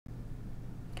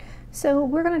So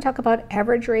we're going to talk about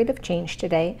average rate of change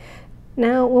today.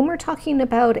 Now, when we're talking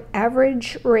about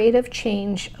average rate of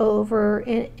change over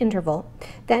an interval,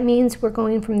 that means we're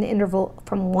going from the interval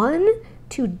from 1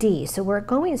 to d. So we're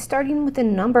starting with a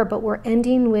number, but we're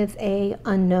ending with a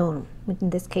unknown, which in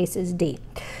this case is d.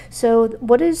 So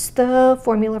what is the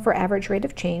formula for average rate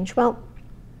of change? Well,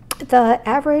 the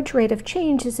average rate of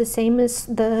change is the same as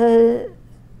the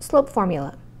slope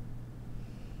formula.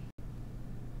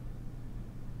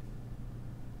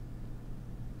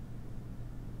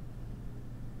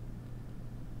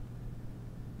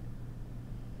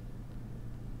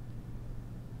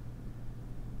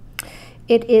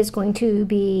 It is going to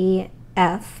be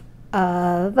f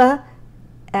of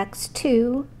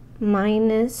x2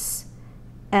 minus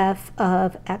f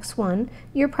of x1.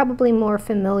 You're probably more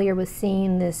familiar with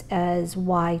seeing this as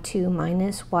y2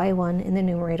 minus y1 in the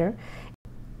numerator,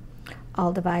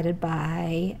 all divided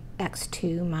by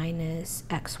x2 minus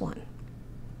x1.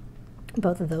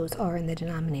 Both of those are in the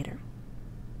denominator.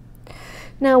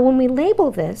 Now, when we label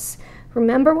this,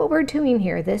 remember what we're doing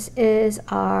here. This is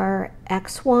our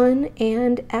x1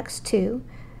 and x2.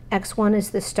 x1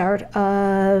 is the start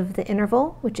of the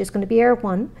interval, which is going to be our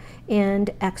 1,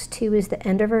 and x2 is the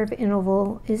end of our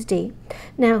interval, is d.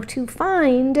 Now, to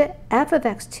find f of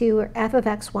x2 or f of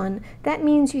x1, that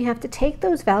means you have to take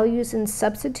those values and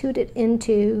substitute it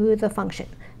into the function.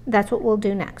 That's what we'll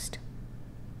do next.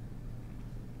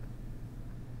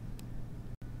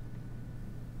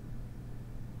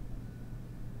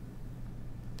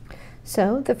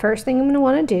 So the first thing I'm going to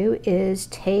want to do is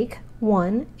take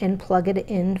 1 and plug it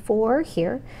in for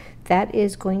here. That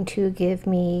is going to give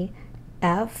me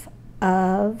f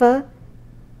of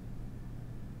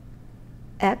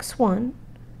x1,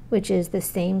 which is the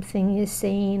same thing as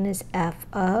saying as f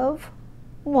of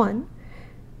 1,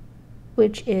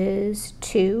 which is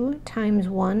 2 times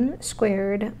 1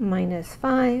 squared minus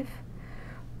 5,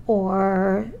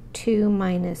 or 2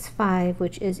 minus 5,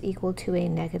 which is equal to a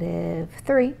negative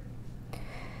 3.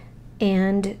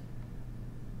 And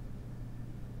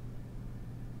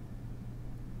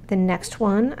the next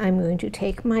one, I'm going to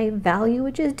take my value,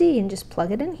 which is d, and just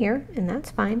plug it in here, and that's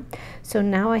fine. So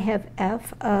now I have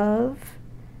f of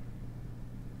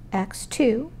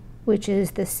x2, which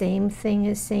is the same thing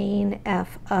as saying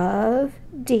f of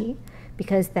d,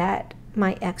 because that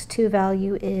my x2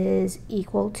 value is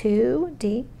equal to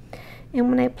d.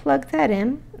 And when I plug that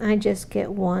in, I just get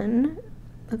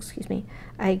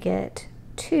I get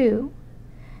 2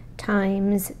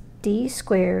 times d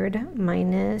squared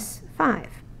minus 5.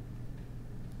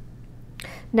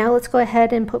 Now let's go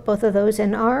ahead and put both of those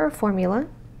in our formula.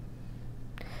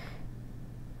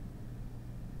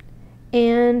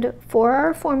 And for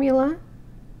our formula,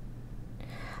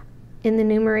 in the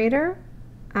numerator,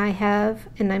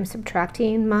 I'm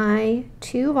subtracting my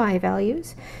two y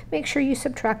values. Make sure you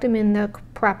subtract them in the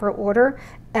proper order.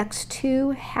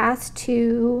 x2 has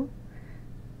to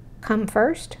come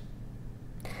first.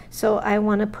 So I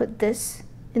want to put this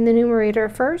in the numerator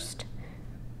first.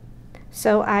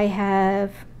 So I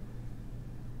have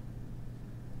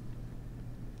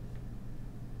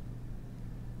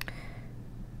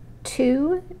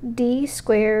two d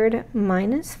squared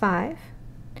minus 5.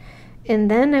 And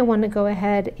then I want to go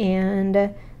ahead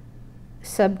and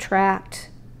subtract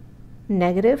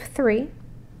negative 3.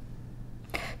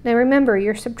 Now remember,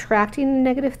 you're subtracting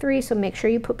negative 3, so make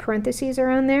sure you put parentheses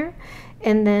around there.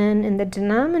 And then in the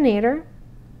denominator,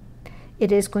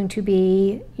 it is going to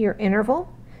be your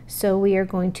interval. So we are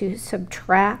going to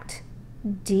subtract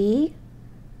d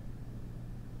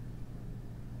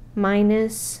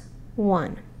minus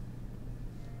 1.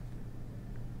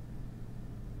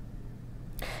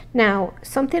 Now,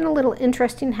 something a little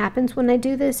interesting happens when I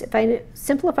do this. If I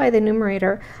simplify the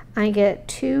numerator, I get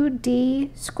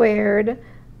 2d squared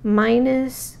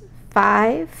minus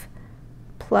 5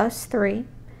 plus 3.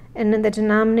 And in the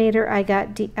denominator, I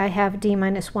have d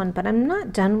minus 1, but I'm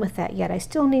not done with that yet. I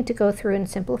still need to go through and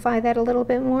simplify that a little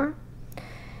bit more.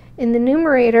 In the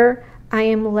numerator, I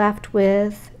am left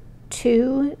with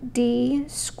 2d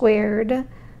squared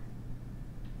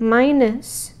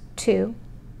minus 2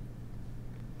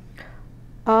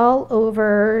 all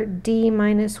over d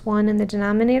minus 1 in the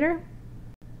denominator.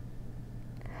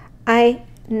 I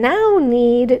now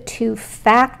need to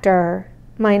factor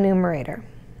my numerator.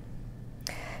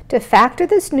 To factor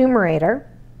this numerator,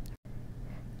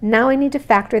 now I need to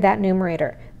factor that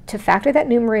numerator. To factor that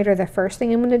numerator, the first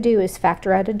thing I'm going to do is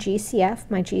factor out a GCF.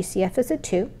 My GCF is a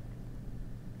 2.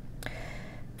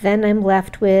 Then I'm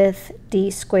left with d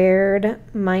squared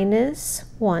minus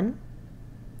 1.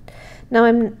 Now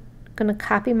I'm going to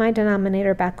copy my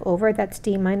denominator back over. That's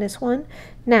d minus 1.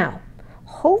 Now,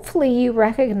 Hopefully you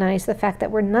recognize the fact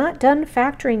that we're not done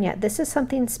factoring yet. This is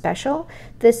something special.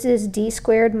 This is d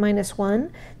squared minus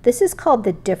 1. This is called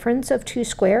the difference of two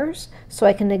squares, so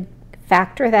I can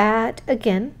factor that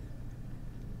again.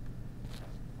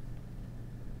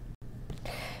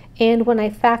 And when I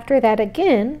factor that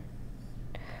again,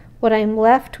 what I'm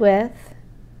left with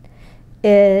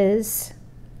is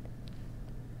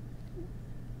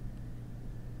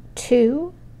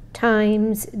 2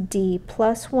 times d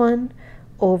plus 1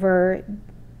 over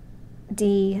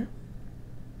d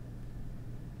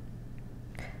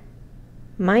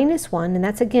minus 1, and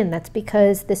that's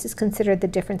because this is considered the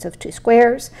difference of two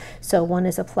squares, so one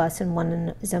is a plus and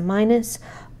one is a minus.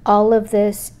 All of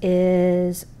this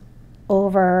is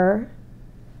over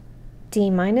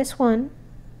d minus 1.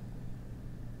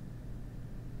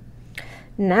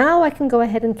 Now I can go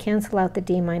ahead and cancel out the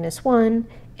d minus 1,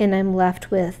 and I'm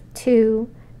left with 2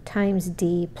 times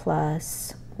d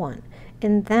plus 1.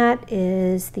 And that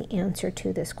is the answer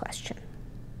to this question.